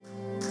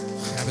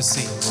a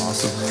seat.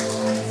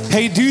 Awesome.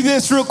 Hey, do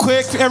this real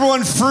quick.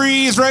 Everyone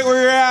freeze right where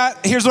you're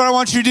at. Here's what I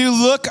want you to do.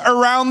 Look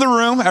around the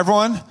room.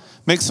 Everyone,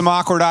 make some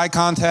awkward eye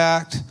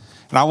contact.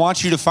 And I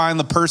want you to find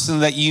the person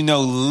that you know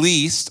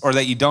least or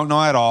that you don't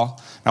know at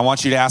all. And I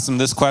want you to ask them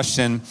this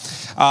question.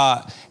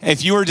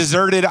 If you were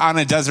deserted on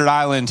a desert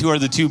island, who are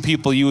the two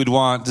people you would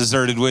want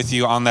deserted with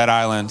you on that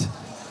island?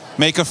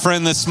 Make a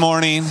friend this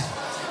morning.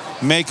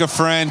 Make a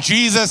friend.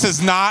 Jesus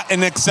is not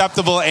an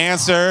acceptable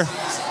answer.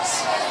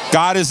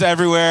 God is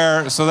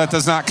everywhere, so that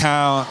does not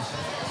count.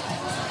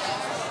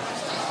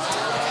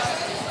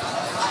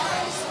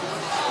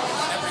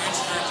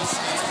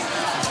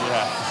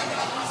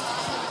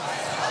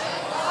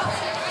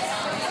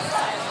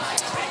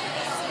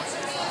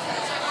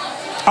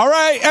 All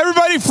right,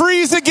 everybody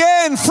freeze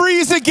again,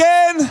 freeze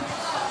again.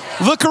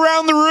 Look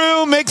around the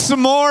room, make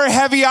some more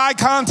heavy eye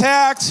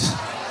contact.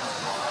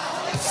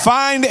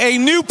 Find a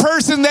new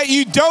person that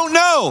you don't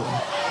know.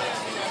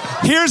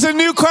 Here's a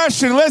new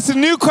question.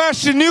 Listen, new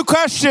question.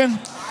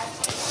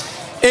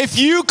 If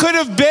you could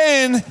have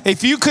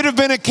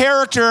been a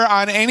character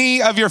on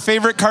any of your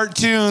favorite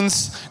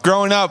cartoons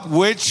growing up,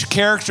 which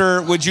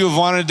character would you have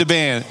wanted to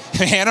be?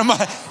 Hannah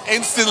Montana.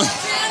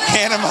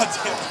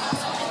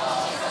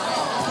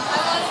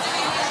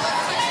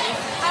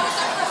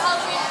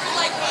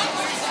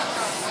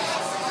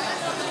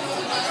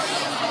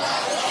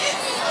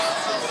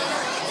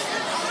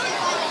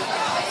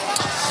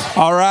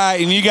 All right,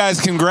 and you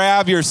guys can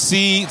grab your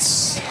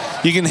seats.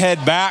 You can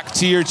head back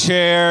to your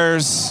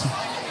chairs.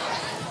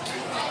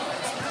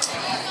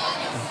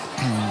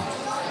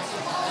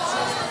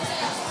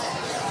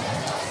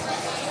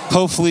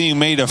 Hopefully you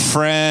made a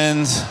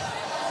friend,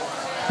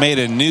 made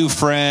a new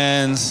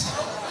friend.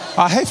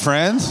 Oh, hey,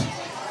 friend.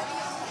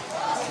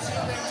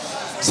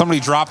 Somebody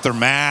dropped their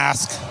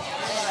mask.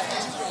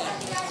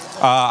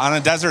 On a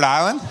desert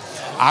island,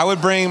 I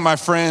would bring my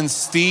friend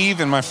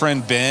Steve and my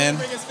friend Ben.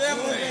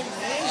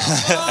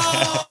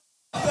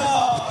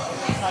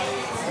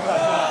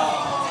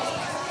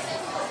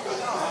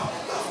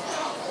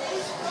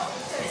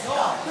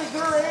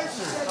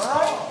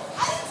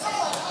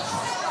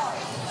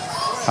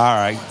 All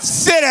right,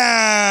 sit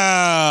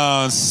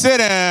down.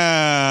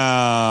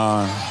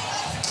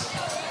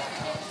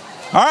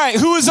 All right,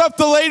 who was up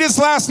the latest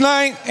last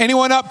night?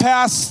 Anyone up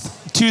past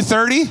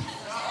 2:30?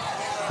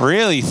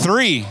 Really,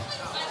 3?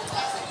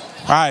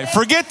 All right,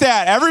 forget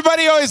that.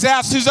 Everybody always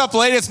asks who's up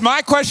latest.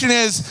 My question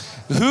is,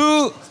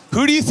 who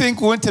do you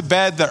think went to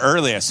bed the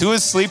earliest? Who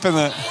was sleeping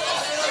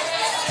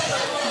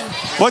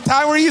What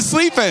time were you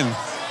sleeping?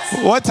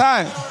 What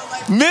time?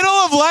 Middle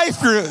of life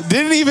group.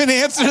 Didn't even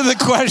answer the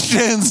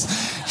questions.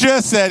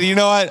 Just said, you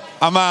know what?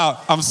 I'm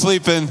out. I'm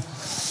sleeping.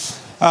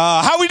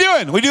 How we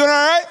doing? We doing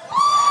all right?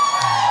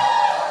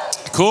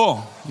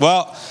 Cool.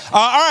 Well,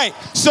 all right.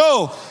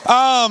 So,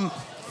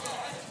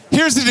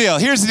 here's the deal.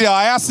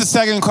 I asked the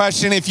second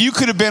question. If you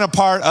could have been a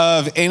part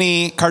of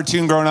any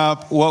cartoon growing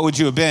up, what would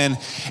you have been?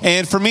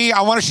 And for me,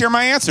 I want to share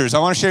my answers. I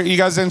want to share. You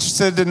guys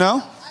interested to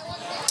know?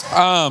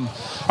 All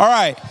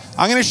right.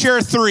 I'm going to share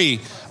 3.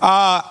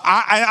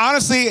 I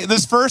honestly,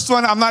 this first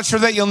one, I'm not sure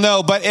that you'll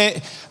know, but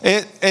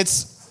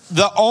it's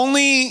the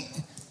only,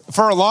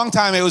 for a long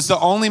time, it was the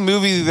only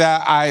movie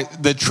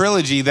the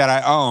trilogy that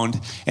I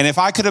owned. And if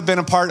I could have been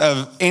a part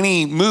of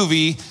any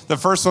movie, the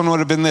first one would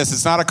have been this.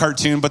 It's not a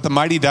cartoon, but The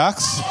Mighty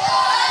Ducks.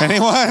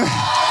 Anyone?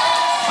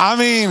 I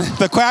mean,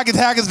 the Quack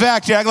Attack is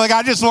back, Jack. Like,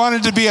 I just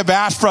wanted to be a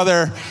Bash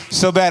brother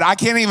so bad. I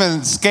can't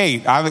even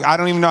skate. I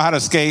don't even know how to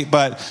skate,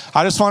 but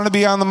I just wanted to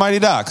be on The Mighty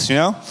Ducks, you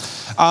know?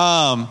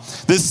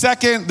 This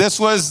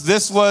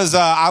was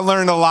I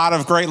learned a lot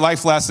of great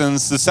life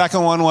lessons. The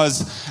second one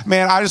was,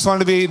 man, I just wanted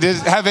to be,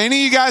 have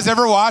any of you guys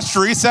ever watched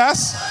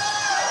Recess?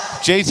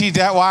 JT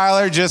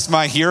Detweiler, just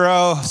my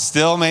hero,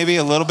 still maybe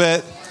a little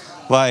bit,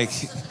 like,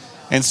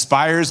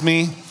 inspires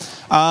me.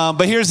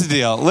 But here's the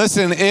deal.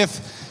 Listen,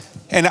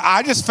 and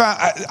I just found,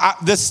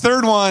 this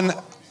third one,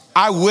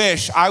 I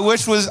wish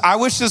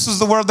this was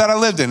the world that I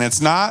lived in.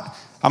 It's not.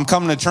 I'm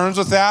coming to terms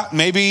with that.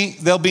 Maybe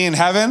they'll be in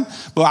heaven,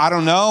 but I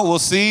don't know. We'll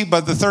see.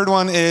 But the third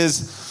one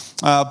is,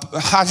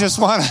 I just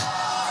want to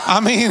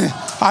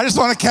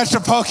catch a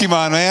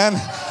Pokemon, man.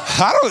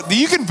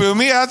 You can boo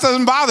me. That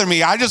doesn't bother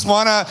me. I just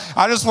want to,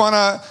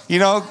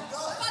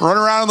 run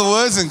around in the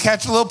woods and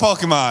catch a little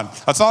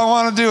Pokemon. That's all I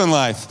want to do in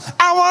life.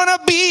 I want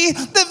to be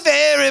the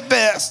very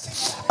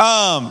best.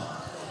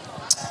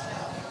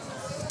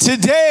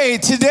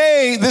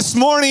 Today, this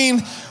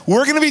morning,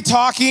 we're going to be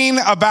talking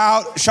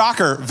about,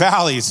 shocker,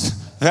 valleys.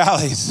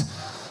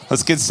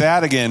 Let's get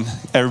sad again,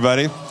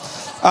 everybody.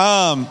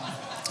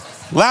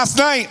 Last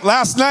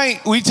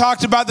night, we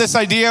talked about this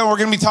idea, and we're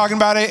going to be talking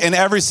about it in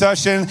every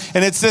session,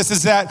 and it's this,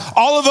 is that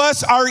all of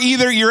us are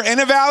either you're in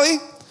a valley,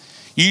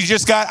 you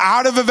just got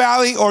out of a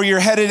valley, or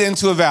you're headed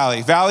into a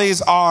valley. Valleys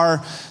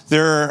they're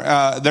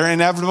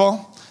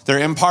inevitable, they're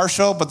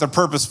impartial, but they're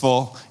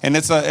purposeful, and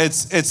it's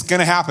going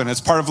to happen.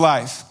 It's part of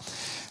life.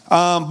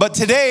 But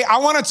today, I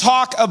want to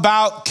talk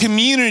about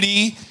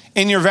community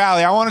in your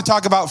valley. I want to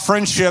talk about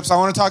friendships. I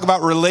want to talk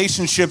about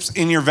relationships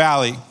in your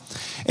valley.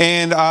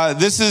 And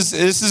this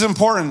is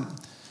important.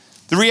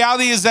 The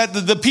reality is that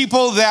the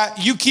people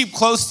that you keep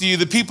close to you,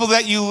 the people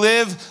that you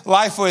live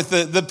life with,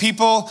 the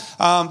people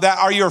that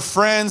are your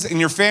friends and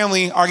your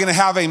family are going to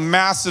have a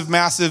massive,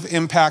 massive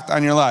impact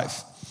on your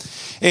life.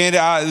 And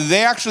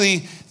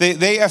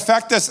they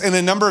affect us in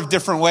a number of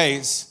different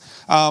ways.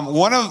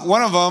 One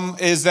of them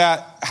is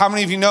that, how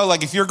many of you know,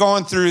 like if you're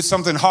going through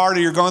something hard or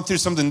you're going through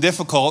something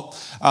difficult,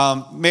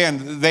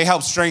 they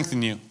help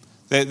strengthen you.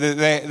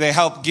 They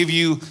help give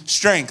you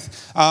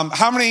strength.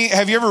 How many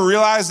have you ever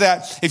realized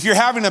that if you're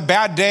having a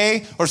bad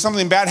day or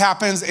something bad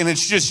happens and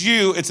it's just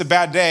you, it's a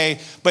bad day.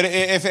 But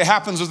if it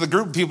happens with a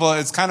group of people,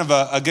 it's kind of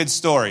a good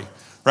story,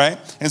 right?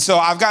 And so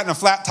I've gotten a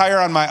flat tire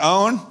on my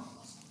own,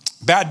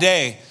 bad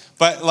day.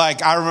 But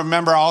like I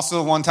remember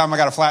also one time I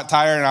got a flat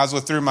tire and I was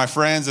with three of my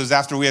friends. It was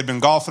after we had been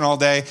golfing all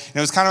day. And it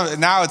was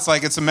now it's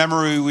like it's a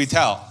memory we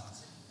tell.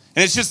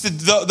 And it's just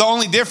the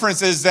only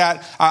difference is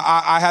that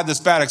I had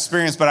this bad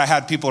experience, but I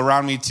had people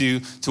around me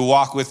to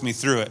walk with me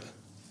through it.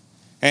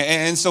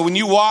 And so when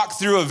you walk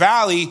through a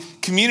valley,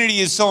 community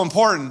is so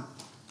important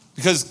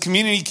because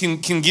community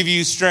can give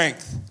you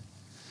strength.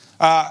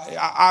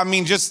 I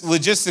mean, just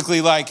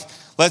logistically, like,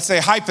 let's say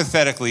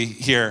hypothetically,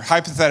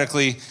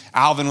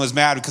 Alvin was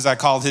mad because I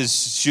called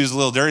his shoes a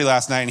little dirty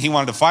last night and he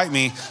wanted to fight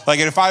me. Like,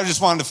 if I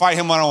just wanted to fight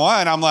him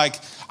one-on-one, I'm like,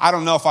 I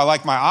don't know if I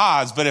like my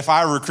odds, but if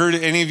I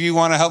recruited, any of you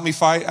want to help me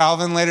fight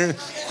Alvin later?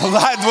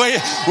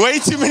 Way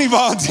too many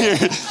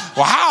volunteers.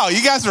 Wow,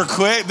 you guys are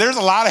quick. There's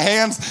a lot of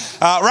hands.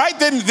 Right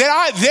then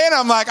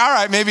I'm like, all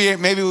right, maybe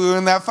we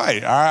win that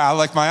fight. All right, I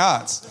like my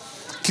odds.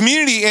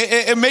 Community,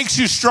 it makes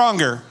you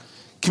stronger.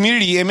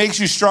 Community, it makes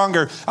you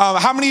stronger.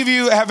 How many of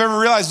you have ever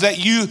realized that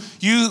you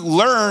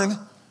learn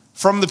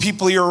from the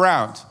people you're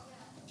around?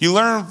 You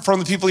learn from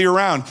the people you're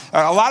around.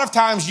 A lot of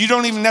times you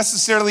don't even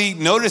necessarily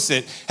notice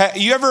it.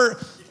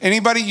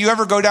 Anybody, you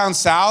ever go down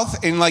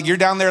south and like you're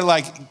down there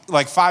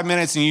like 5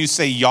 minutes and you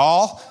say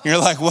y'all? You're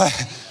like,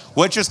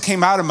 what just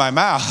came out of my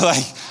mouth?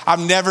 Like, I've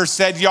never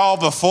said y'all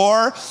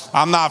before.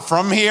 I'm not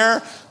from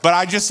here, but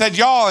I just said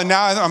y'all and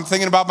now I'm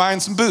thinking about buying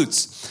some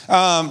boots.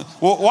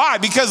 Why?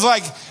 Because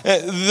like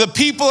the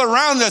people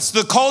around us,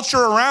 the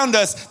culture around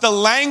us, the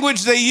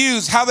language they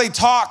use, how they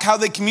talk, how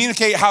they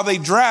communicate, how they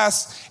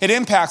dress, it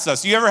impacts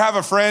us. You ever have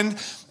a friend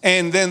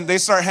and then they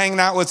start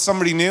hanging out with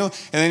somebody new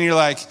and then you're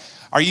like,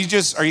 are you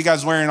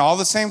guys wearing all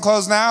the same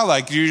clothes now?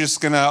 Like you're just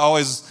gonna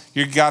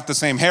you got the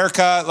same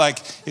haircut? Like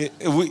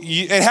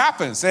it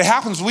happens. It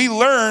happens. We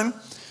learn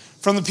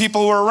from the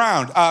people we're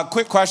around.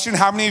 Quick question.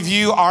 How many of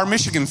you are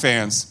Michigan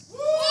fans?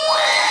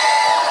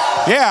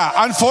 Yeah,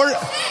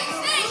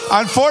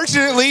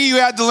 unfortunately, you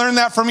had to learn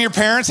that from your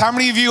parents. How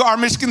many of you are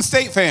Michigan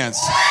State fans?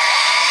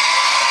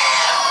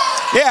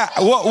 Yeah,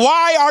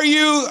 why are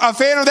you a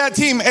fan of that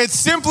team? It's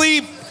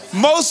simply,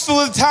 most of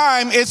the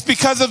time, it's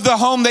because of the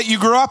home that you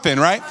grew up in,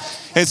 right?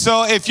 And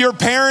so if your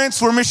parents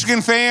were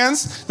Michigan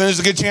fans, then there's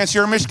a good chance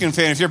you're a Michigan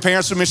fan. If your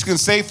parents were Michigan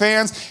State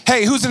fans,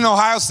 hey, who's an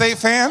Ohio State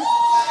fan?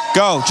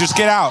 Go, just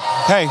get out.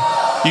 Hey,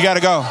 you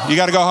gotta go. You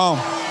gotta go home.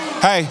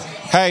 Hey,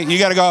 you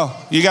gotta go.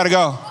 You gotta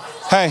go.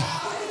 Hey,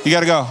 you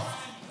gotta go.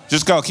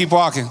 Just go, keep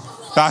walking.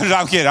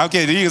 I'm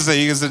kidding. You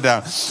can sit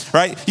down,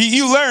 right?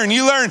 You learn.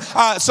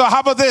 So how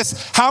about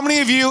this? How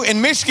many of you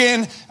in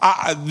Michigan,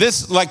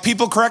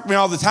 people correct me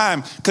all the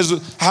time,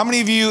 because how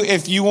many of you,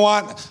 if you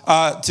want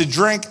to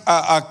drink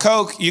a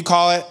Coke, you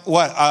call it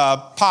what?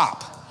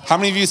 Pop. How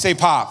many of you say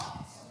pop?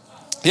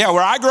 Yeah,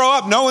 where I grow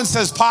up, no one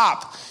says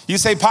pop. You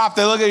say pop,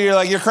 they look at you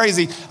like you're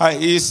crazy.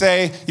 You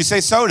say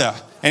soda.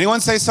 Anyone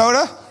say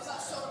soda?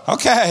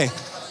 Okay,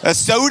 a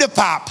soda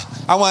pop.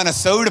 I want a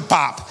soda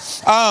pop.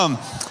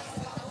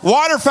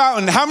 Water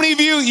fountain. How many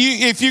of you,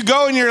 if you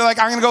go and you're like,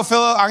 I'm going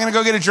to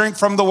go get a drink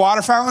from the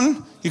water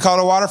fountain. You call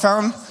it a water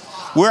fountain?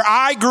 Where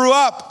I grew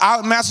up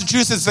out in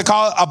Massachusetts, they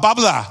call it a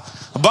bubbler.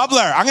 I'm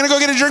going to go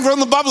get a drink from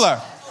the bubbler.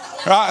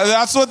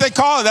 That's what they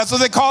call it. That's what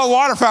they call a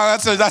water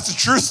fountain. That's a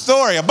true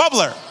story. A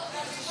bubbler.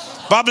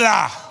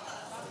 Bubbler.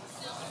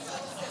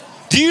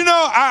 Do you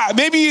know,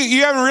 maybe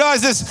you haven't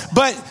realized this,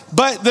 but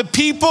the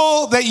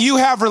people that you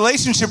have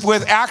relationship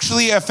with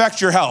actually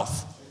affect your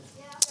health.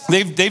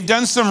 They've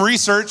done some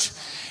research.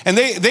 And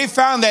they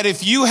found that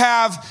if you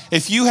have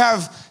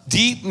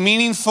deep,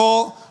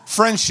 meaningful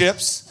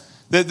friendships,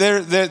 that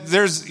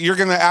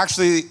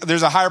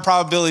there's a higher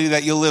probability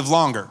that you'll live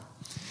longer.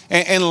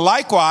 And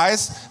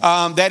likewise,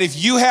 that if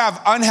you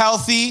have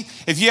unhealthy,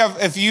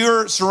 if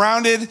you're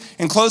surrounded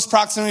in close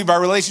proximity by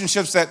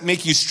relationships that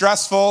make you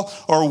stressful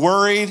or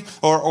worried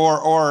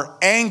or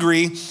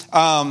angry,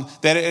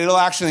 that it'll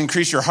actually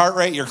increase your heart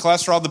rate, your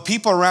cholesterol. The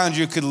people around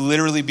you could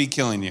literally be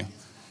killing you.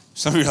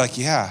 Some of you are like,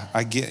 yeah,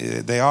 I get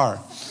it. They are.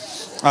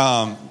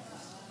 But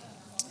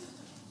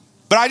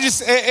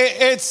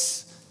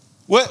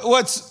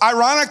what's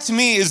ironic to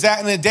me is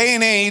that in a day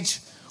and age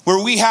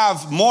where we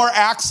have more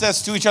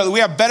access to each other,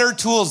 we have better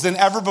tools than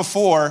ever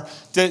before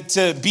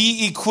to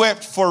be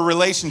equipped for a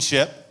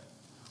relationship.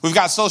 We've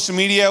got social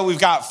media, we've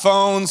got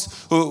phones,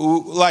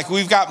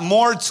 we've got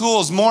more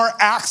tools, more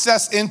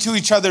access into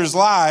each other's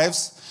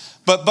lives.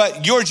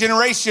 But your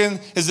generation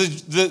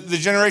is the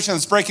generation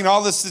that's breaking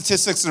all the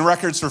statistics and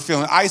records for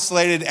feeling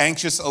isolated,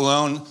 anxious,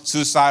 alone,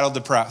 suicidal,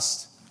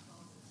 depressed.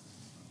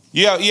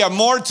 You have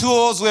more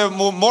tools, we have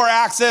more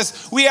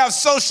access. We have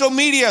social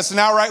media. So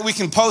now, right, we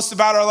can post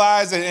about our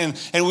lives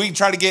and we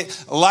try to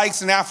get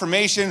likes and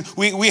affirmation.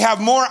 We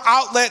have more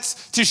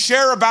outlets to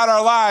share about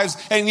our lives,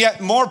 and yet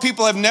more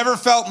people have never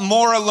felt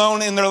more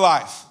alone in their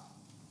life.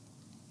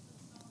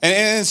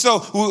 And so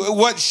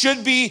what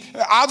should be,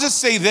 I'll just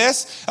say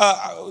this.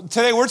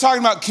 Today we're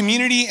talking about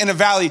community in a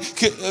valley.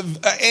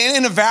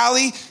 In a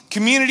valley,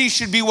 community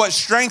should be what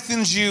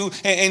strengthens you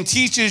and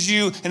teaches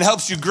you and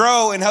helps you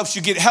grow and helps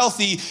you get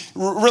healthy.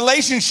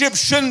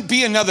 Relationships shouldn't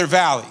be another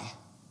valley.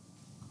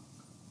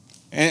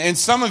 And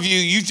some of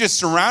you just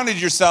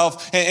surrounded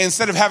yourself, and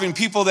instead of having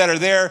people that are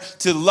there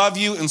to love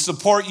you and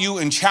support you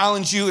and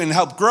challenge you and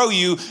help grow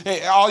you,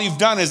 all you've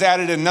done is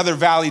added another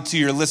valley to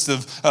your list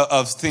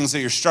of things that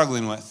you're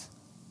struggling with.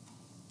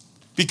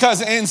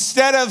 Because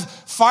instead of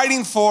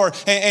fighting for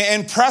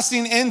and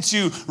pressing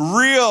into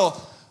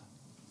real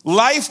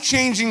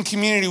life-changing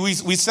community,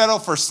 we settle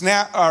for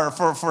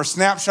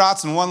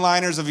snapshots and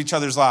one-liners of each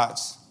other's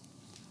lives.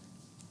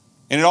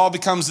 And it all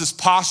becomes this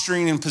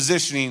posturing and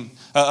positioning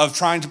of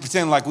trying to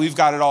pretend like we've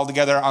got it all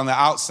together on the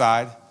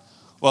outside.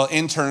 Well,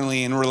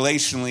 internally and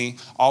relationally,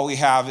 all we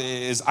have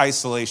is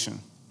isolation.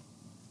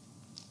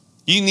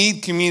 You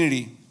need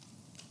community.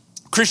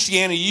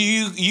 Christianity,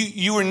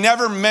 you were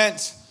never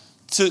meant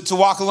to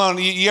walk alone.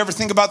 You ever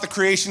think about the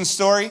creation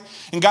story?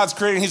 And God's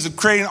He's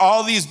creating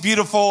all these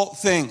beautiful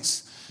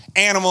things.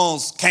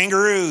 Animals,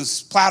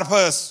 kangaroos,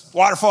 platypus,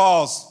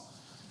 waterfalls.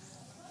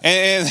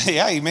 And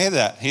yeah, he made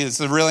that. It's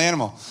a real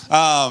animal.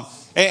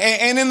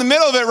 And in the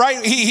middle of it,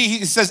 right,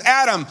 he says,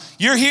 Adam,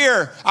 you're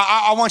here.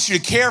 I want you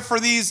to care for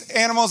these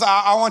animals.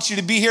 I want you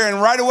to be here. And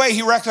right away,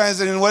 he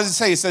recognized it. And what does it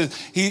say? He says,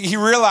 he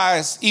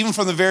realized, even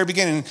from the very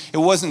beginning, it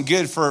wasn't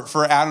good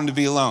for Adam to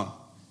be alone.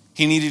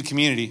 He needed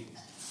community.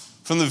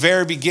 From the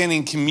very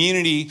beginning,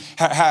 community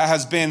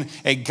has been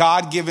a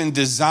God-given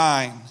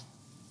design,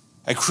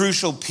 a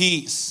crucial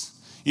piece.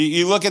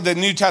 You look at the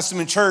New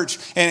Testament church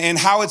and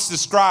how it's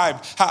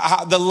described,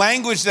 how the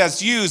language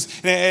that's used.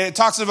 It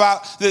talks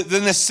about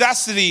the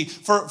necessity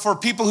for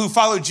people who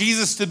follow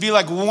Jesus to be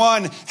like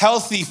one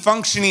healthy,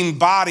 functioning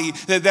body,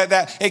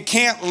 that it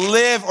can't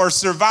live or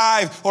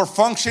survive or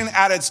function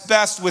at its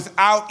best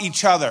without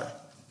each other.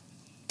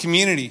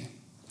 Community.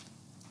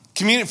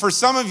 For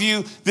some of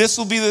you, this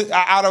will be,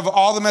 out of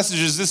all the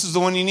messages, this is the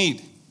one you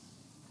need.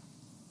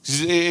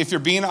 If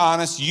you're being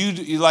honest,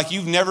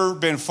 you've never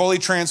been fully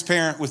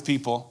transparent with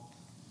people.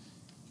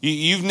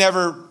 You've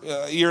never,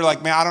 you're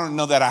like, man, I don't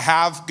know that I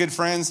have good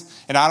friends,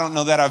 and I don't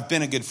know that I've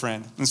been a good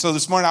friend. And so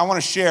this morning I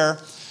want to share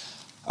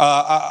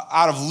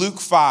out of Luke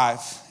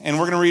 5, and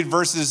we're going to read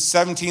verses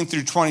 17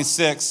 through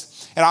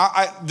 26. And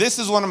this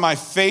is one of my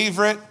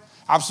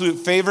absolute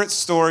favorite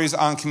stories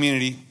on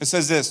community. It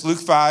says this, Luke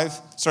 5,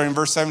 starting in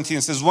verse 17,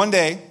 it says, one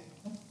day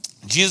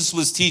Jesus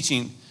was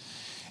teaching,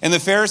 and the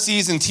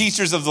Pharisees and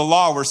teachers of the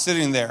law were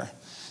sitting there.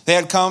 They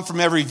had come from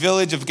every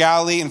village of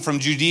Galilee and from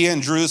Judea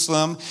and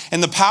Jerusalem,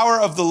 and the power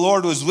of the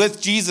Lord was with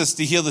Jesus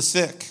to heal the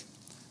sick.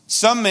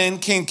 Some men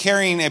came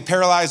carrying a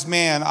paralyzed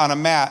man on a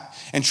mat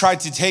and tried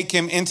to take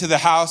him into the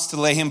house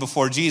to lay him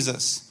before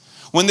Jesus.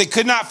 When they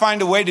could not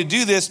find a way to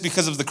do this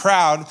because of the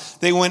crowd,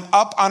 they went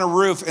up on a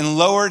roof and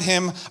lowered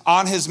him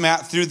on his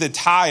mat through the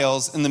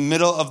tiles in the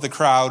middle of the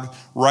crowd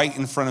right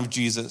in front of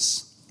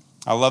Jesus.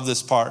 I love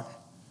this part.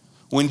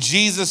 When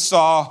Jesus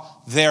saw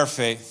their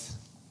faith,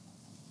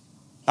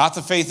 not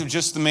the faith of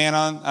just the man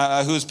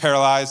who was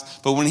paralyzed,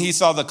 but when he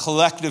saw the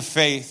collective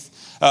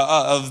faith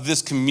of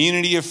this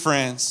community of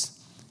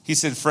friends, he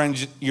said,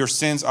 friend, your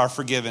sins are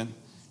forgiven.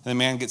 And the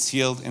man gets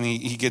healed and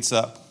he gets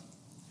up.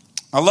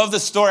 I love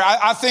this story.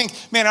 I think,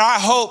 man, I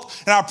hope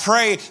and I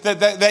pray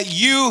that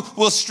you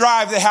will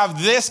strive to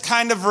have this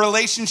kind of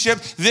relationship,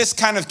 this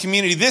kind of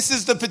community. This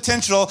is the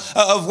potential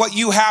of what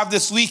you have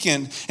this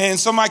weekend. And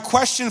so my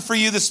question for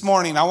you this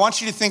morning, I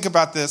want you to think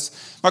about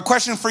this. My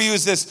question for you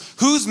is this: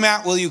 whose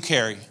mat will you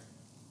carry?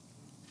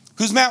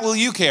 Whose mat will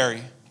you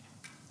carry?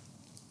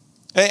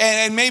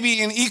 And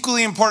maybe an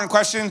equally important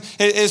question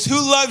is, who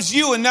loves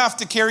you enough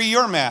to carry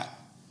your mat?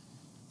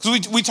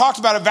 Because we talked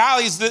about it,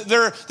 valleys,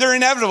 they're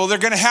inevitable. They're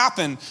going to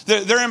happen.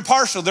 They're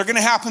impartial. They're going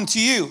to happen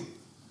to you.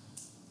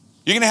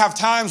 You're going to have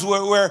times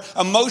where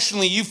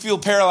emotionally you feel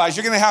paralyzed.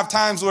 You're going to have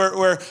times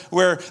where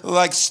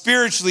like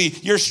spiritually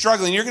you're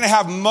struggling. You're going to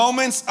have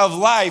moments of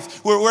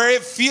life where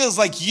it feels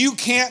like you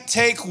can't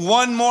take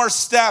one more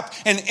step.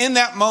 And in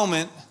that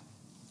moment,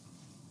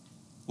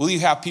 will you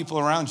have people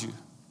around you?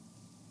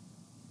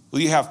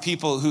 Will you have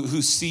people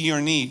who see your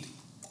need?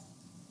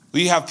 Will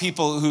you have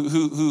people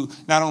who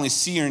not only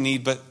see your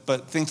need,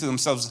 but think to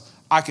themselves,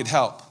 I could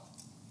help.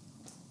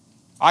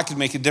 I could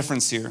make a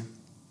difference here.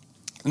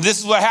 And this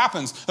is what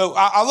happens.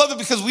 I love it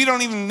because we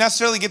don't even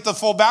necessarily get the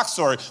full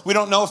backstory. We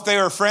don't know if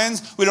they were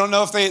friends. We don't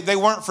know if they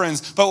weren't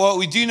friends. But what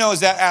we do know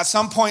is that at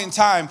some point in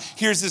time,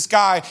 here's this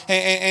guy,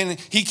 and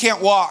he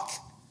can't walk.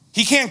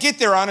 He can't get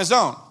there on his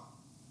own.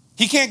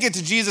 He can't get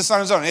to Jesus on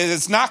his own.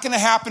 It's not going to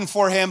happen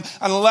for him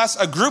unless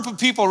a group of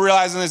people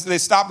realize and they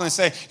stop and they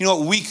say, you know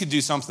what, we could do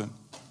something.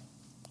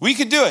 We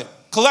could do it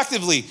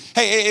collectively.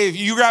 Hey, if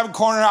you grab a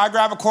corner, I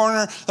grab a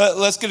corner,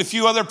 let's get a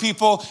few other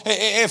people.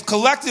 If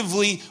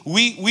collectively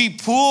we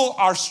pool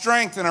our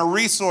strength and our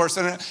resource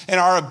and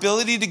our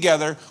ability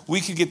together,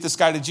 we could get this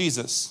guy to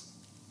Jesus.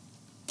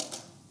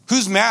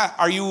 Whose mat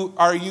are you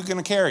going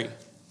to carry?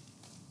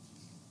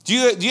 Do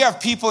you have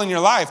people in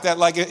your life that,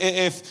 like,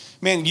 if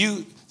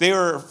they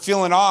were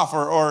feeling off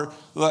or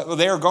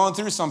they were going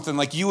through something,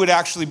 like, you would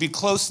actually be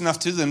close enough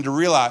to them to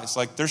realize,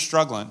 like, they're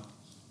struggling?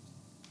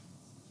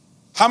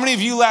 How many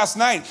of you last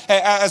night,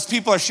 as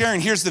people are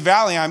sharing, here's the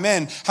valley I'm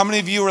in, how many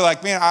of you were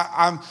like, man,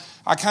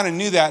 I kind of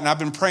knew that and I've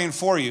been praying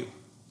for you?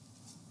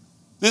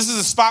 This is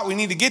a spot we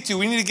need to get to.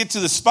 We need to get to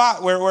the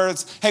spot where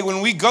it's, hey, when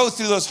we go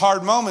through those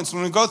hard moments,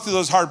 when we go through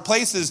those hard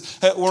places,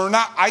 we're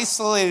not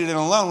isolated and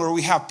alone, where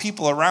we have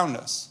people around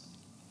us.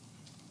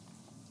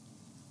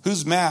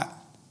 Whose mat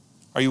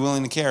are you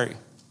willing to carry?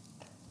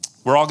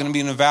 We're all going to be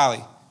in a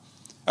valley.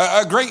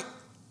 A great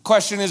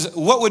question is,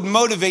 what would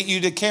motivate you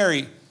to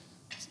carry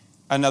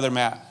another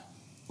mat?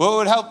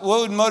 What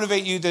would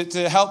motivate you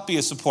to help be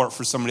a support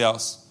for somebody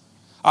else?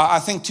 I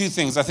think two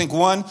things. I think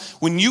one,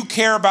 when you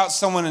care about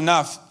someone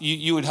enough,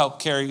 you would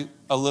help carry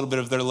a little bit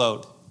of their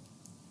load.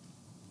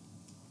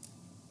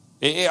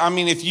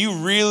 If you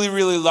really,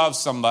 really love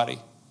somebody,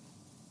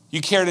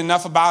 you cared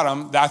enough about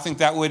them, I think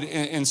that would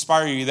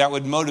inspire you, that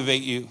would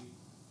motivate you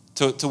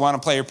to want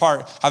to play your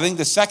part. I think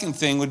the second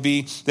thing would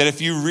be that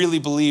if you really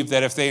believe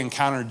that if they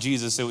encountered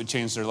Jesus, it would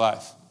change their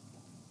life.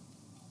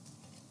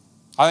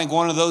 I think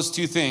one of those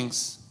two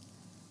things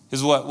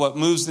is what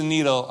moves the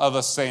needle of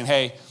us saying,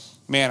 hey,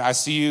 man, I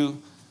see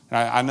you,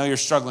 and I know you're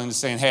struggling, to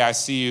saying, hey, I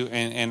see you,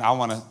 and I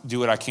want to do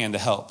what I can to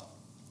help.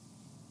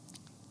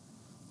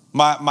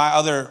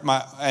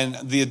 And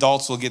the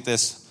adults will get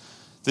this.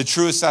 The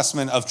true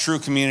assessment of true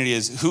community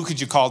is, who could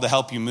you call to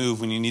help you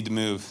move when you need to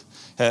move?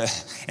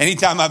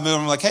 Anytime I move,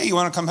 I'm like, hey, you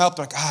want to come help?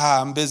 They're like,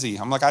 I'm busy.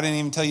 I'm like, I didn't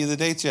even tell you the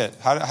dates yet.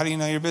 How do you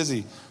know you're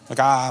busy? Like,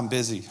 I'm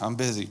busy.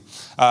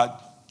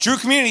 True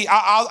community,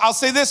 I'll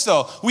say this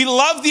though. We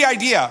love the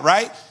idea,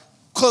 right?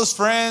 Close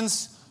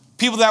friends,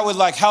 people that would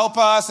like help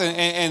us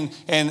and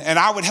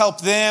I would help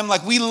them.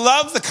 Like, we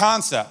love the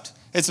concept.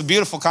 It's a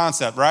beautiful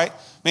concept, right?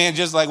 Man,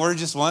 just like we're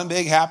just one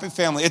big happy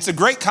family. It's a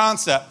great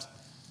concept.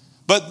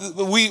 But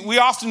we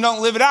often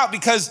don't live it out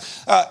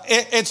because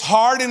it's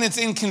hard and it's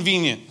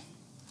inconvenient.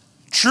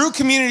 True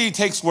community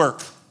takes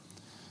work.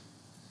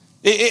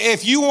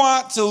 If you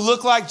want to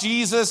look like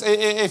Jesus,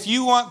 if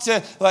you want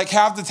to like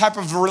have the type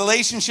of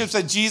relationships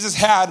that Jesus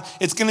had,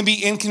 it's going to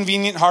be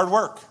inconvenient, hard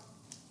work.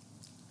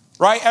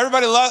 Right?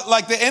 Everybody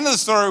like the end of the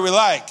story we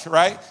like,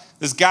 right?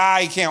 This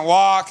guy, he can't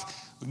walk.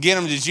 Get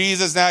him to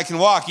Jesus, now he can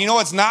walk. You know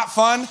what's not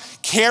fun?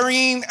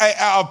 Carrying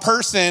a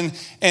person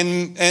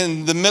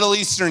in the Middle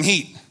Eastern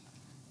heat.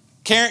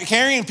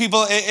 Carrying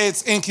people,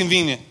 it's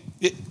inconvenient.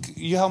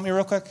 You help me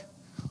real quick?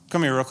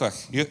 Come here real quick.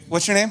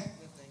 What's your name? No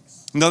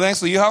thanks. No thanks?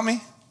 Will you help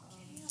me?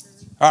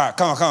 All right,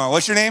 come on.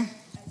 What's your name?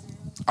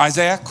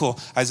 Isaiah? Cool.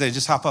 Isaiah,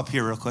 just hop up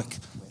here real quick.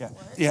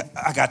 Yeah,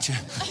 I got you.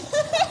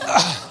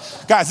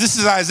 Guys, this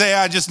is Isaiah.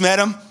 I just met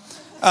him.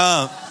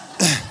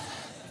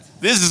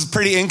 This is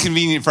pretty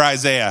inconvenient for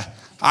Isaiah.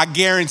 I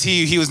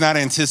guarantee you he was not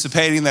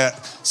anticipating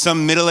that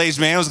some middle-aged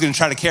man was going to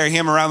try to carry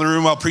him around the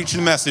room while preaching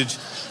the message.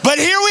 But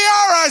here we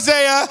are,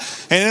 Isaiah,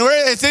 and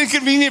it's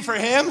inconvenient for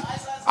him.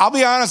 I'll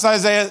be honest,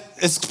 Isaiah,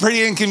 it's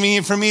pretty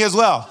inconvenient for me as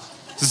well.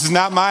 This is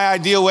not my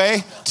ideal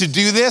way to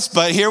do this,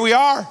 but here we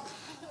are.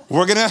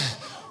 We're gonna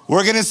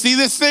see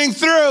this thing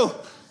through.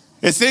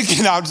 It's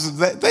thinking.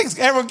 Thanks,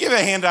 everyone. Give a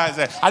hand to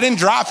Isaiah. I didn't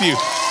drop you.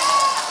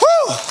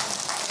 Woo!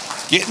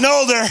 Getting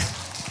older.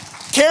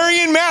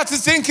 Carrying mats,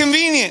 it's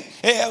inconvenient.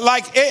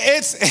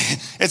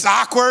 It's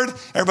awkward.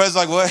 Everybody's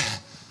like,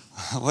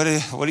 what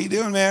are you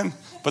doing, man?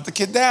 Put the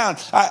kid down.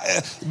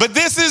 But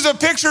this is a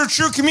picture of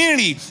true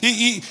community.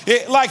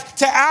 Like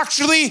to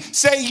actually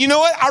say, you know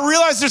what? I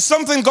realize there's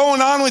something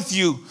going on with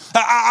you.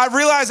 I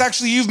realize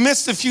actually you've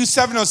missed a few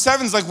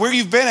 707s, like where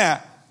you've been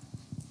at.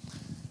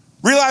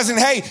 Realizing,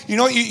 hey, you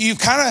know what? You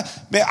kind of,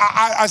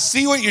 I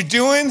see what you're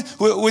doing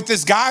with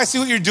this guy. I see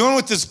what you're doing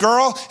with this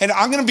girl. And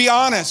I'm going to be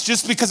honest,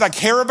 just because I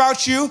care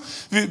about you,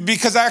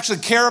 because I actually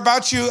care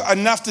about you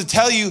enough to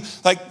tell you,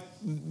 like,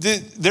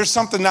 there's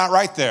something not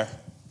right there.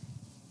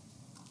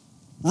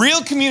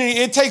 Real community,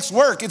 it takes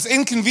work. It's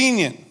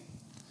inconvenient.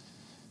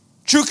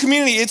 True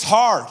community, it's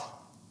hard.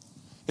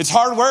 It's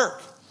hard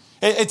work.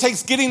 It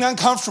takes getting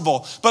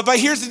uncomfortable. But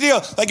here's the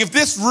deal. Like if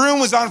this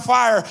room was on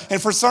fire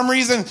and for some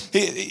reason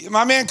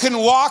my man couldn't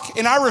walk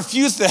and I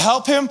refused to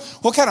help him,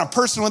 what kind of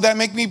person would that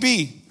make me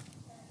be?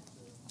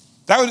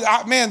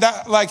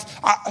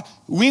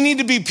 We need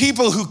to be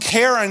people who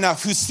care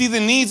enough, who see the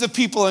needs of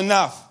people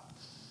enough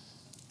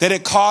that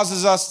it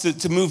causes us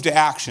to move to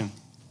action.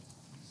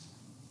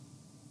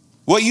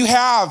 What you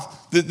have,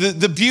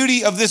 the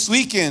beauty of this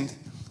weekend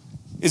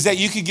is that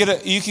you could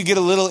get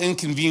a little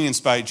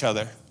inconvenienced by each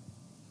other.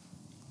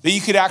 That you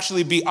could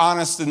actually be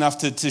honest enough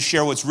to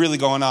share what's really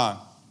going on.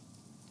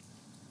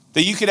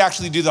 that you could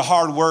actually do the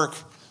hard work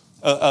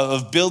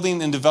of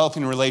building and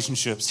developing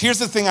relationships. Here's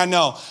the thing I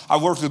know.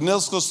 I've worked with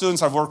middle school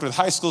students. I've worked with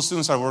high school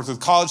students. I've worked with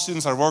college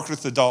students. I've worked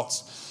with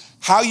adults.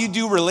 How you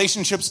do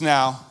relationships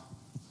now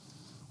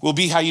will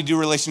be how you do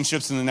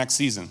relationships in the next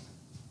season.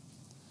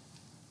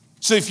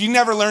 So if you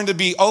never learn to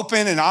be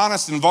open and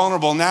honest and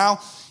vulnerable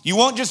now, you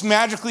won't just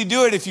magically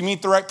do it if you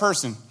meet the right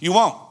person. You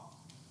won't.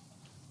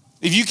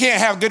 If you can't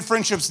have good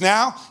friendships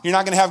now, you're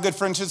not going to have good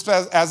friendships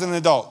as an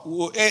adult.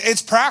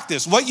 It's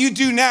practice. What you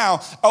do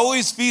now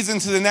always feeds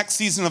into the next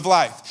season of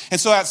life. And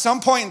so at some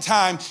point in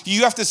time,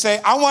 you have to say,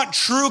 I want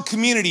true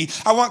community.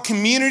 I want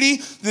community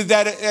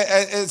that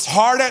it's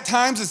hard at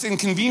times, it's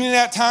inconvenient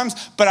at times,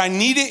 but I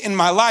need it in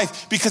my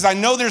life because I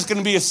know there's going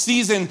to be a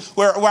season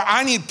where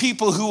I need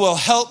people who will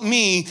help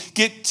me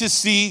get to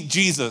see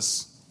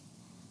Jesus.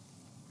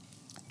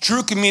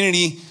 True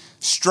community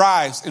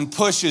strives and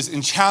pushes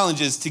and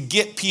challenges to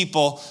get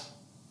people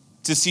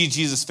to see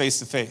Jesus face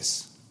to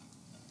face.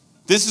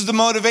 This is the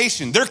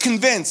motivation. They're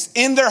convinced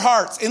in their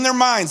hearts, in their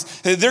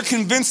minds, they're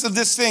convinced of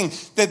this thing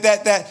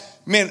that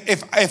man,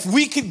 if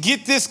we could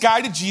get this guy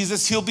to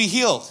Jesus, he'll be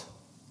healed.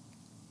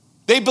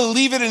 They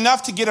believe it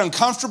enough to get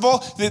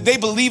uncomfortable. They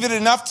believe it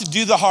enough to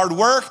do the hard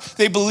work.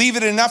 They believe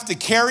it enough to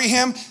carry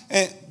him.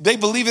 They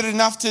believe it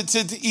enough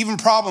to even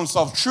problem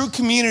solve. True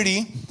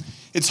community,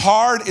 it's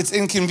hard, it's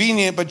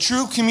inconvenient, but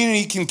true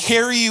community can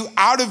carry you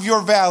out of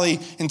your valley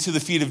into the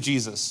feet of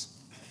Jesus.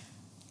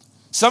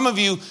 Some of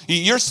you,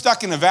 you're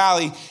stuck in a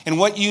valley, and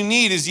what you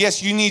need is,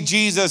 yes, you need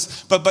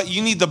Jesus, but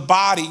you need the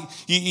body.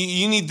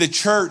 You need the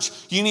church.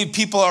 You need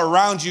people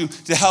around you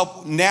to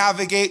help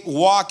navigate,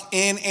 walk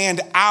in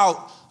and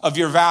out of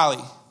your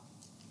valley.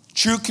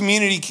 True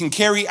community can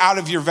carry out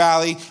of your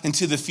valley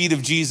into the feet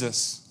of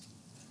Jesus.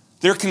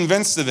 They're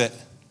convinced of it.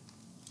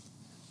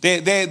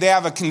 They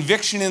have a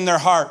conviction in their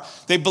heart.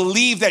 They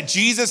believe that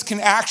Jesus can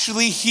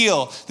actually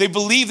heal. They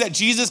believe that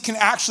Jesus can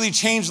actually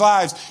change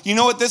lives. You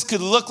know what this could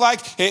look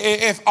like?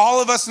 If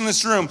all of us in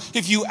this room,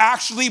 if you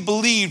actually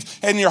believed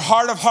in your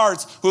heart of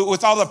hearts,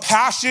 with all the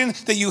passion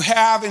that you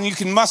have and you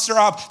can muster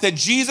up, that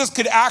Jesus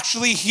could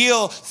actually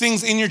heal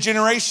things in your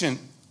generation.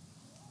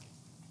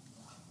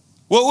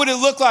 What would it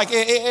look like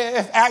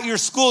if at your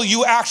school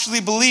you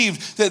actually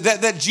believed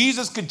that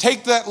Jesus could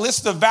take that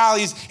list of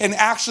valleys and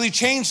actually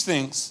change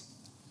things?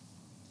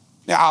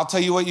 Now, I'll tell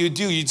you what you'd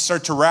do. You'd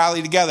start to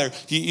rally together.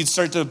 You'd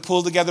start to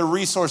pull together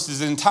resources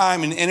and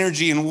time and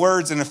energy and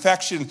words and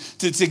affection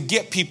to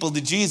get people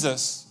to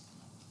Jesus.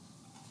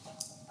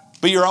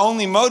 But you're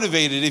only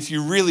motivated if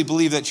you really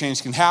believe that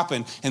change can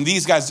happen. And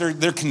these guys,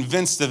 they're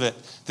convinced of it.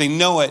 They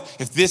know it.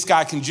 If this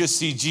guy can just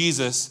see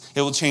Jesus,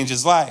 it will change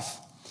his life.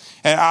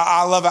 And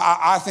I love it.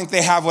 I think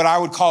they have what I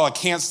would call a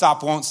can't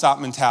stop, won't stop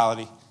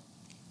mentality.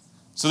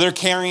 So they're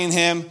carrying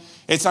him.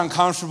 It's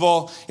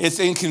uncomfortable, it's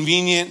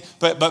inconvenient,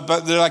 but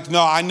they're like,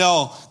 no, I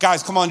know.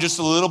 Guys, come on, just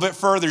a little bit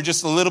further,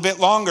 just a little bit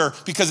longer,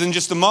 because in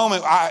just a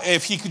moment,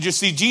 if he could just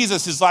see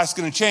Jesus, his life's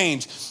going to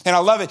change. And I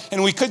love it.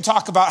 And we could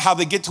talk about how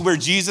they get to where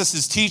Jesus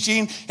is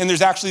teaching, and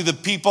there's actually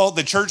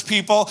the church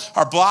people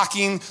are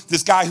blocking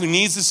this guy who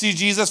needs to see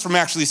Jesus from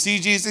actually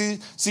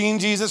seeing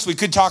Jesus. We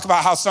could talk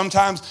about how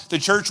sometimes the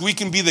church, we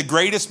can be the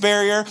greatest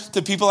barrier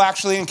to people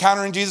actually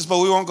encountering Jesus, but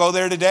we won't go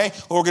there today.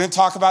 What we're going to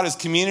talk about is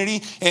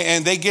community,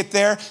 and they get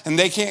there,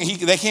 and they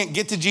can't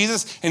get to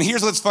Jesus. And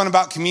here's what's fun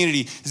about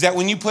community is that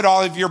when you put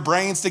all of your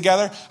brains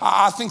together,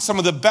 I think some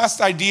of the best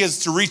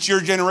ideas to reach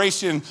your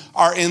generation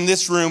are in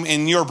this room,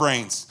 in your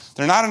brains.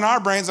 They're not in our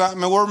brains. I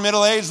mean, we're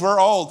middle-aged, we're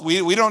old.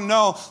 We don't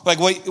know like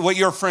what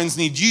your friends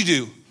need you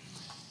do.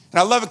 And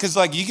I love it because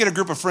like you get a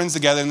group of friends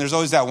together and there's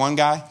always that one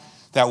guy,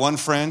 that one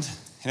friend,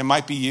 and it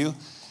might be you.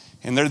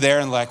 And they're there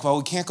and like, well,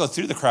 we can't go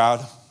through the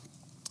crowd.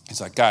 It's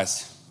like,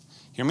 guys,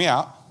 hear me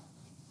out.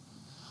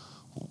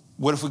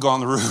 What if we go on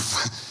the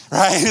roof?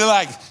 Right? You're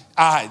like,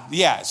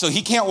 yeah, so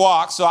he can't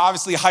walk, so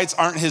obviously heights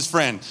aren't his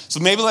friend. So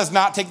maybe let's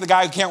not take the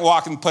guy who can't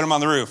walk and put him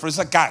on the roof. We're just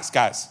like,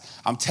 guys,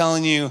 I'm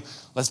telling you,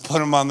 let's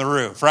put him on the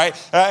roof, right?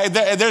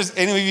 There's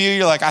any of you,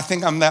 you're like, I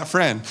think I'm that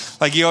friend.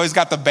 Like you always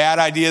got the bad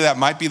idea that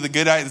might be the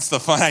good idea. It's the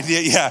fun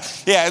idea.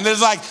 Yeah. And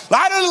there's like,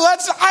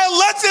 let's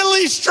at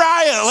least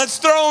try it. Let's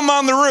throw him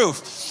on the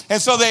roof.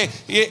 And so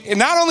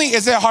not only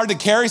is it hard to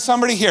carry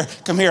somebody here,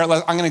 come here,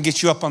 I'm going to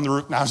get you up on the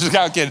roof. No, I'm just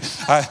kidding.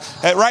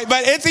 Right?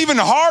 But it's even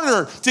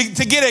harder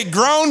to get a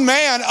grown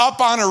man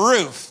up on a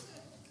roof.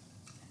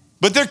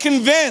 But they're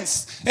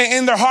convinced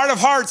in their heart of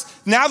hearts.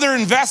 Now they're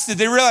invested.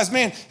 They realize,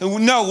 man,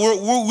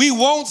 no, we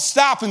won't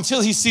stop until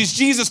he sees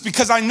Jesus,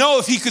 because I know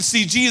if he could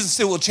see Jesus,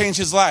 it will change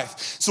his life.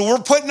 So we're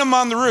putting him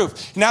on the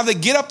roof. Now they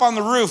get up on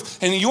the roof,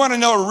 and you want to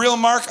know a real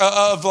mark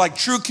of like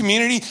true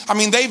community? I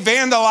mean, they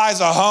vandalize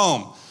a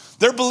home.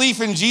 Their belief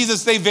in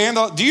Jesus,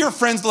 do your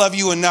friends love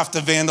you enough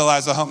to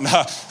vandalize a home?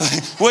 No.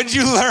 What'd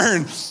you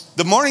learn?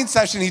 The morning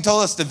session, he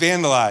told us to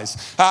vandalize.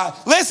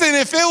 Listen,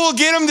 if it will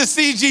get him to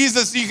see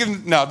Jesus,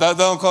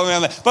 don't quote me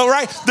on that. But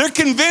right, they're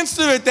convinced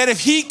of it, that if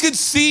he could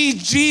see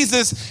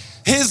Jesus,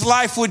 his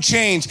life would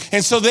change.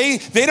 And so they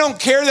don't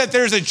care that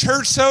there's a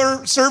church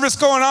service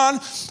going on,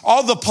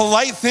 all the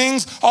polite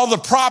things, all the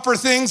proper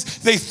things,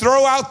 they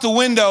throw out the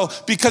window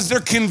because they're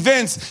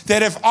convinced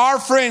that if our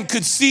friend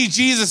could see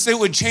Jesus, it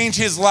would change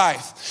his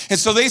life. And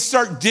so they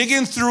start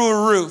digging through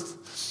a roof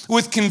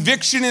with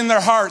conviction in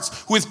their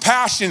hearts, with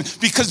passion,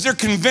 because they're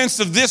convinced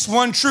of this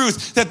one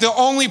truth, that the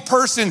only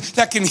person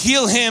that can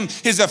heal him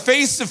is a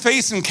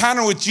face-to-face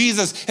encounter with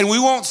Jesus, and we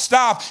won't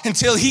stop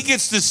until he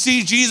gets to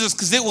see Jesus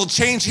because it will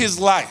change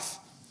his life.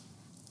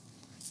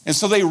 And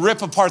so they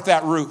rip apart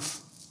that roof.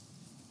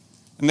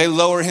 And they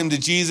lower him to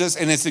Jesus,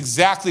 and it's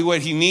exactly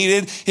what he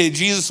needed.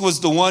 Jesus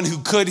was the one who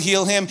could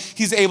heal him.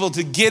 He's able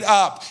to get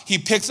up. He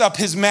picks up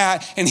his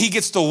mat, and he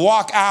gets to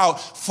walk out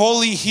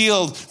fully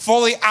healed,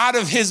 fully out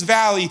of his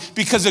valley,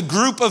 because a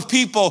group of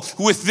people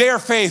with their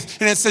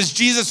faith, and it says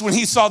Jesus, when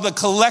he saw the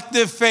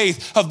collective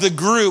faith of the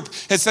group,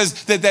 it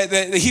says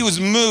that he was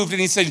moved,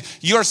 and he said,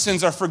 your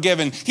sins are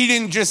forgiven. He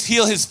didn't just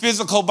heal his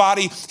physical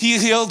body, he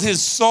healed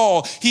his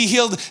soul. He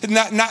healed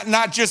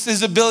not just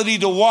his ability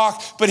to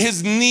walk, but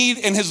his need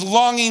and his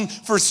longing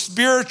for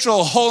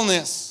spiritual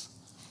wholeness,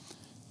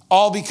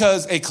 all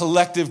because a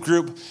collective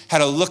group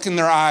had a look in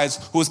their eyes,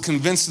 was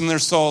convinced in their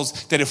souls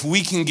that if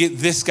we can get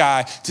this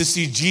guy to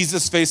see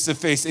Jesus face to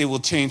face, it will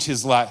change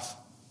his life.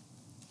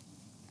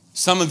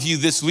 Some of you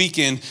this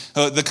weekend,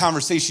 the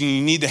conversation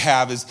you need to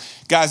have is,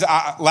 guys,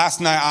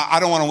 last night, I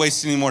don't want to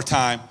waste any more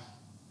time.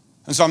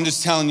 And so I'm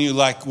just telling you,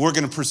 we're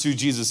going to pursue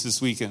Jesus this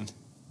weekend.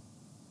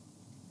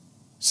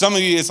 Some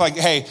of you, it's like,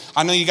 hey,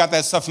 I know you got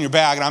that stuff in your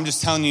bag, and I'm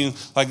just telling you,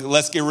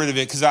 let's get rid of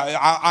it, because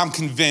I'm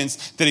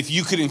convinced that if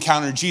you could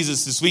encounter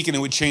Jesus this weekend,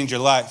 it would change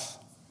your life.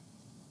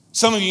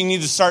 Some of you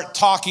need to start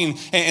talking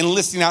and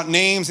listing out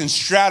names and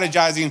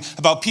strategizing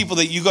about people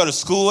that you go to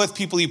school with,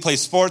 people you play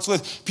sports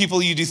with,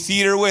 people you do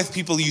theater with,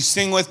 people you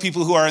sing with,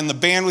 people who are in the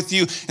band with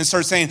you, and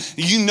start saying,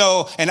 you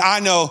know, and I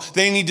know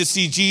they need to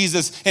see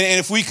Jesus. And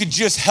if we could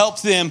just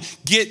help them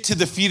get to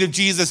the feet of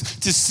Jesus,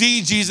 to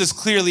see Jesus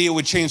clearly, it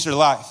would change their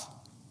life.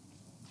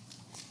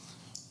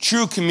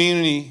 True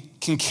community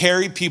can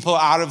carry people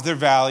out of their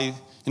valley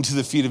into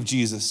the feet of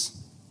Jesus.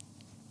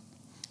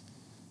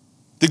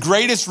 The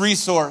greatest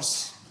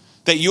resource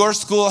that your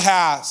school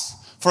has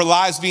for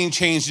lives being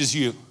changed is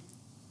you.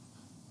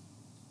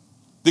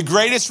 The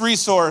greatest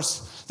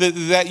resource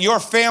that your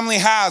family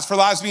has for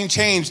lives being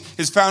changed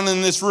is found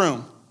in this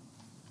room.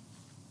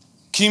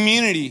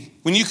 Community,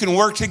 when you can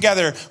work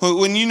together,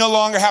 when you no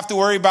longer have to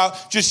worry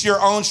about just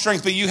your own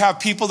strength, but you have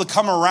people to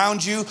come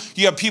around you,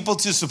 you have people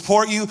to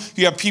support you,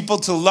 you have people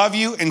to love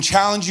you and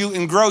challenge you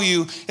and grow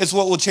you, it's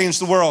what will change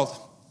the world.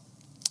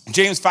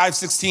 James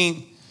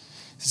 5:16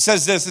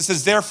 says this, it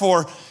says,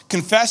 therefore,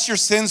 confess your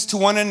sins to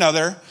one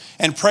another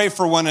and pray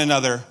for one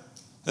another.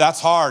 That's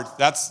hard,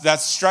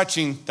 that's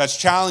stretching, that's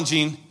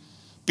challenging,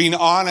 being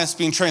honest,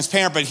 being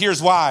transparent, but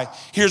here's why.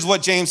 Here's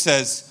what James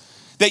says,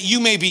 that you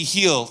may be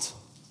healed.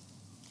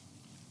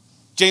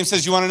 James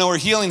says, you want to know where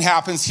healing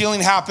happens?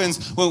 Healing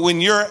happens when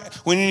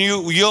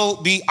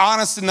you'll be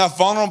honest enough,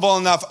 vulnerable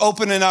enough,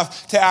 open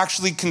enough to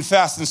actually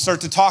confess and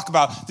start to talk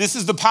about. This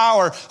is the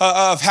power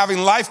of having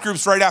life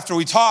groups right after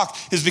we talk,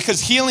 is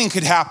because healing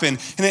could happen.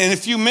 And in a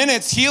few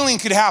minutes, healing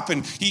could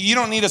happen. You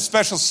don't need a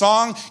special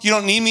song. You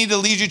don't need me to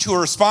lead you to a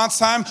response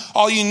time.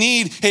 All you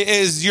need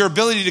is your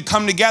ability to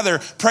come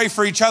together, pray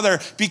for each other,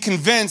 be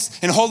convinced,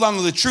 and hold on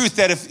to the truth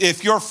that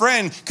if your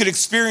friend could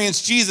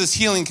experience Jesus,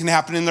 healing can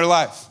happen in their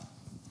life.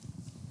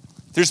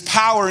 There's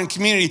power in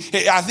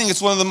community. I think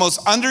it's one of the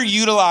most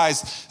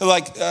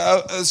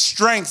underutilized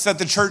strengths that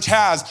the church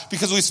has,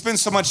 because we spend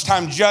so much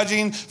time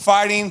judging,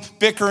 fighting,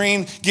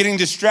 bickering, getting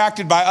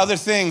distracted by other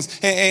things.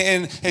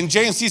 And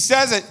James, he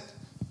says it,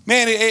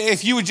 man,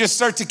 if you would just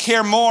start to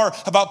care more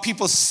about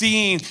people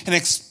seeing and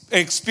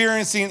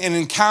experiencing and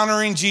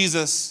encountering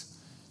Jesus,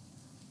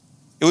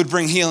 it would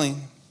bring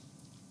healing.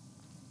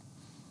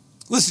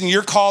 Listen,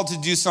 you're called to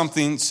do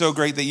something so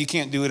great that you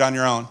can't do it on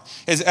your own.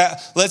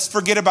 Let's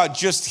forget about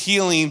just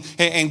healing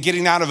and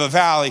getting out of a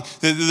valley.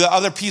 The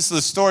other piece of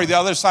the story, the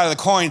other side of the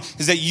coin,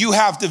 is that you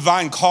have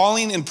divine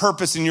calling and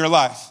purpose in your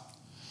life.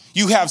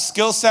 You have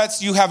skill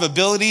sets, you have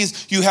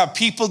abilities, you have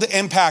people to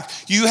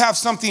impact. You have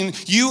something,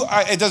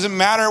 it doesn't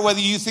matter whether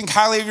you think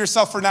highly of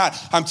yourself or not.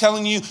 I'm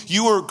telling you,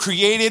 you were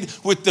created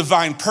with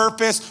divine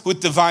purpose,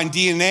 with divine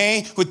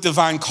DNA, with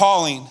divine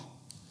calling.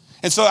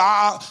 And so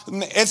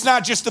it's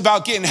not just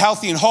about getting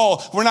healthy and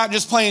whole. We're not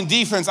just playing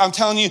defense. I'm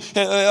telling you,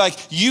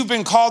 you've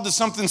been called to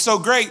something so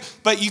great,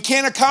 but you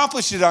can't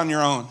accomplish it on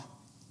your own.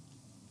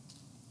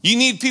 You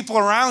need people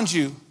around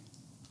you.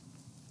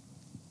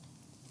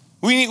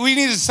 We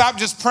need to stop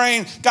just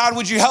praying, God,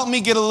 would you help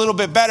me get a little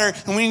bit better?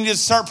 And we need to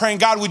start praying,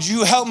 God, would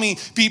you help me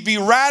be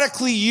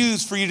radically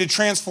used for you to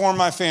transform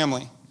my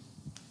family?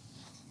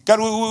 God,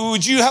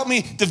 would you help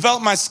me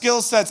develop my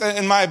skill sets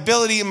and my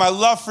ability and my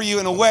love for you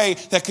in a way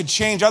that could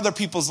change other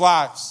people's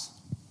lives?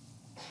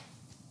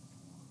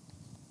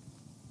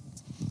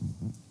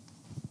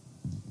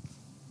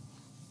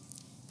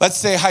 Let's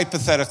say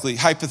hypothetically,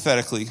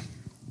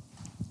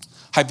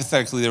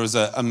 there was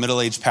a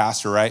middle-aged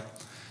pastor, right?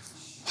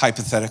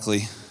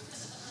 hypothetically,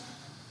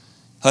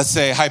 let's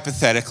say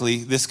hypothetically,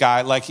 this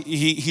guy, like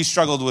he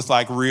struggled with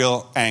like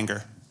real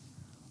anger.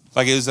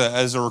 Like it was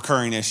a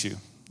recurring issue.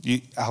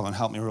 Alvin,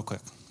 help me real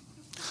quick.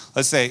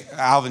 Let's say,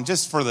 Alvin,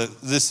 just for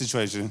this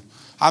situation,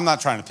 I'm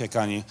not trying to pick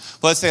on you,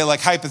 but let's say like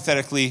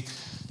hypothetically,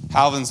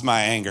 Alvin's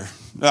my anger.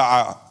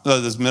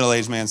 This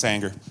middle-aged man's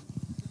anger.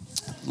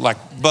 Like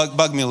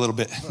bug me a little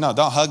bit. No,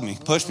 don't hug me.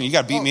 Push me. You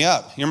got to beat me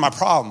up. You're my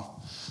problem.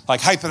 Like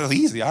hypothetically,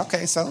 easy.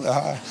 Okay, so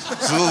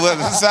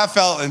that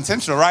felt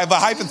intentional, right? But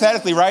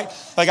hypothetically, right?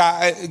 Like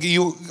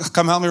you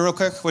come help me real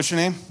quick. What's your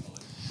name?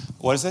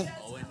 What is it?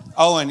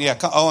 Owen, yeah,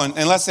 Owen.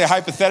 And let's say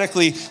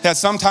hypothetically that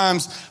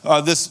sometimes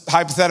this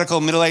hypothetical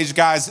middle-aged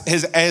guy's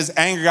his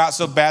anger got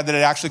so bad that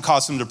it actually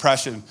caused some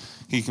depression.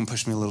 You can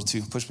push me a little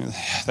too. Push me.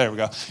 There we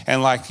go.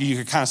 And like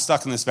you're kind of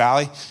stuck in this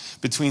valley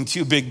between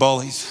two big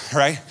bullies,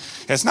 right?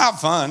 It's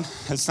not fun.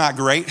 It's not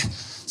great.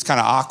 It's kind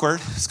of awkward.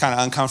 It's kind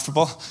of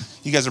uncomfortable.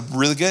 You guys are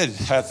really good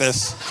at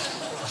this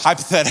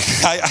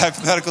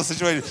hypothetical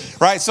situation,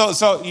 right?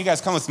 So you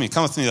guys come with me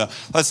though.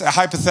 Let's say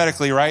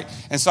hypothetically, right?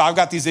 And so I've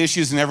got these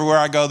issues, and everywhere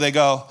I go, they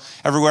go.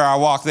 Everywhere I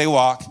walk, they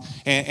walk.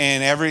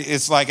 And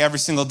it's like every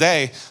single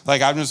day,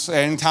 like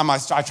anytime I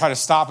try to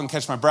stop and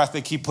catch my breath,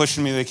 they keep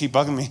pushing me, they keep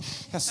bugging me.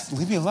 Yes,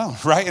 leave me alone,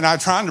 right? And I'm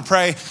trying to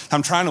pray,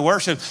 I'm trying to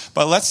worship.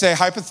 But let's say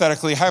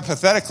hypothetically,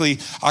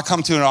 I'll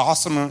come to an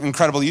awesome,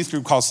 incredible youth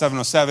group called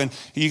 707.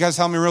 You guys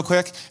help me real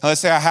quick? And let's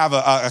say I have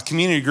a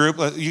community group.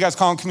 You guys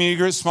call them community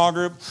groups, small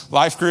group,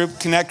 life group,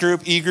 connect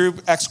group,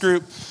 E-group, X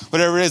group,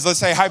 whatever it is. Let's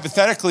say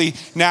hypothetically,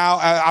 now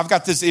I've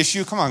got this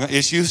issue. Come on,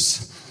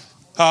 issues.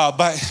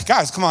 But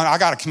guys, come on, I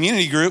got a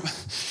community group,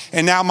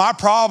 and now my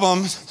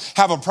problems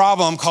have a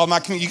problem called my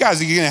community. You guys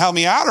are going to help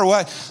me out or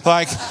what?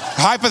 Like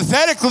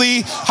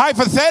hypothetically,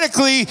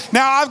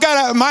 now I've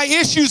got my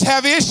issues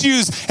have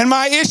issues, and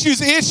my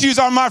issues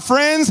are my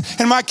friends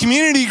and my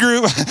community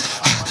group.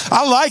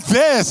 I like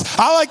this.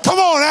 Come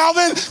on,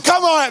 Alvin,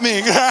 come on at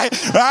me. Right?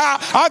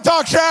 I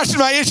talk trash to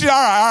my issues. All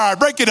right,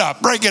 break it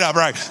up,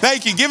 right?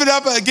 Thank you. Give it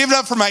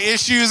up for my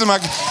issues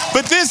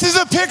but this is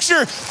a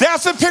picture.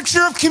 That's a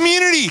picture of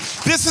community.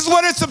 This is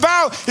what it's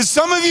about. Is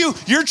some of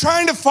you're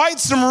trying to fight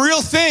some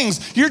real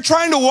things. You're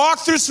trying to walk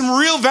through some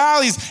real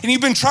valleys, and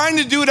you've been trying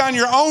to do it on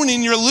your own,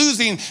 and you're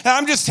losing. And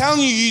I'm just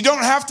telling you, you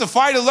don't have to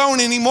fight alone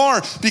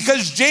anymore,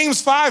 because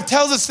James 5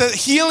 tells us that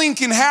healing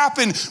can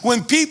happen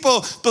when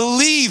people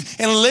believe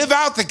and live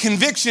out the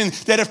conviction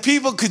that if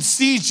people could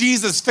see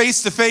Jesus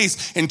face to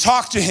face and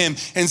talk to him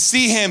and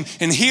see him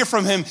and hear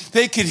from him,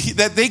 they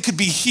could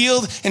be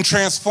healed and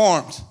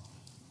transformed.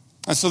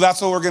 And so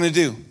that's what we're going to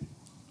do.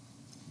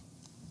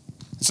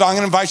 So I'm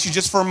going to invite you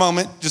just for a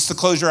moment, just to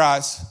close your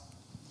eyes.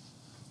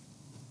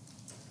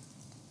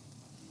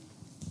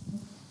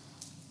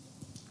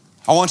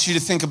 I want you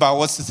to think about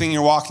what's the thing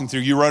you're walking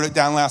through. You wrote it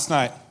down last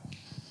night.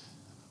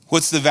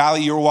 What's the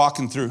valley you're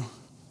walking through?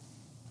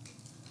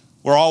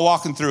 We're all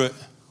walking through it.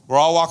 We're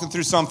all walking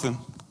through something.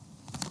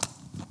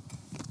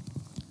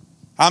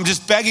 I'm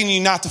just begging you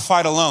not to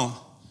fight alone.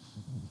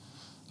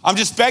 I'm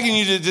just begging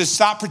you to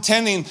stop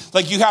pretending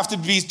like you have to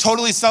be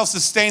totally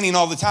self-sustaining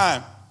all the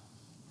time,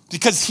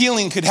 because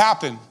healing could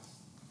happen.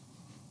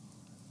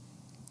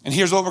 And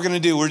here's what we're going to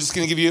do. We're just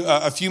going to give you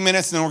a few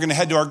minutes, and then we're going to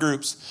head to our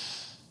groups.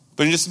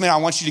 But in just a minute, I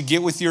want you to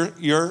get with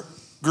your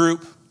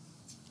group.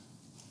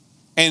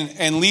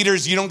 And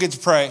leaders, you don't get to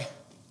pray,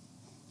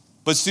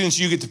 but students,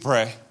 you get to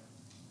pray.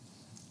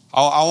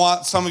 I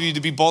want some of you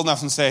to be bold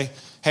enough and say,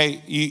 hey,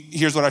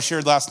 here's what I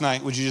shared last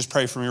night. Would you just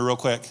pray for me real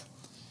quick?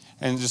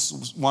 And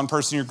just one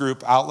person in your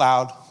group out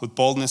loud with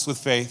boldness, with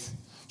faith,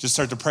 just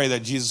start to pray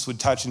that Jesus would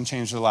touch and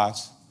change their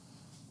lives.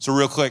 So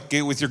real quick,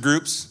 get with your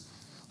groups.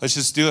 Let's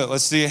just do it.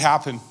 Let's see it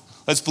happen.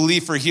 Let's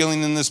believe for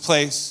healing in this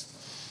place.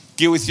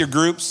 Get with your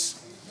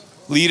groups.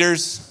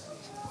 Leaders,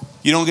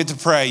 you don't get to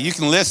pray. You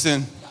can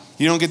listen.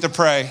 You don't get to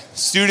pray.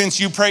 Students,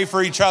 you pray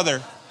for each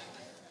other.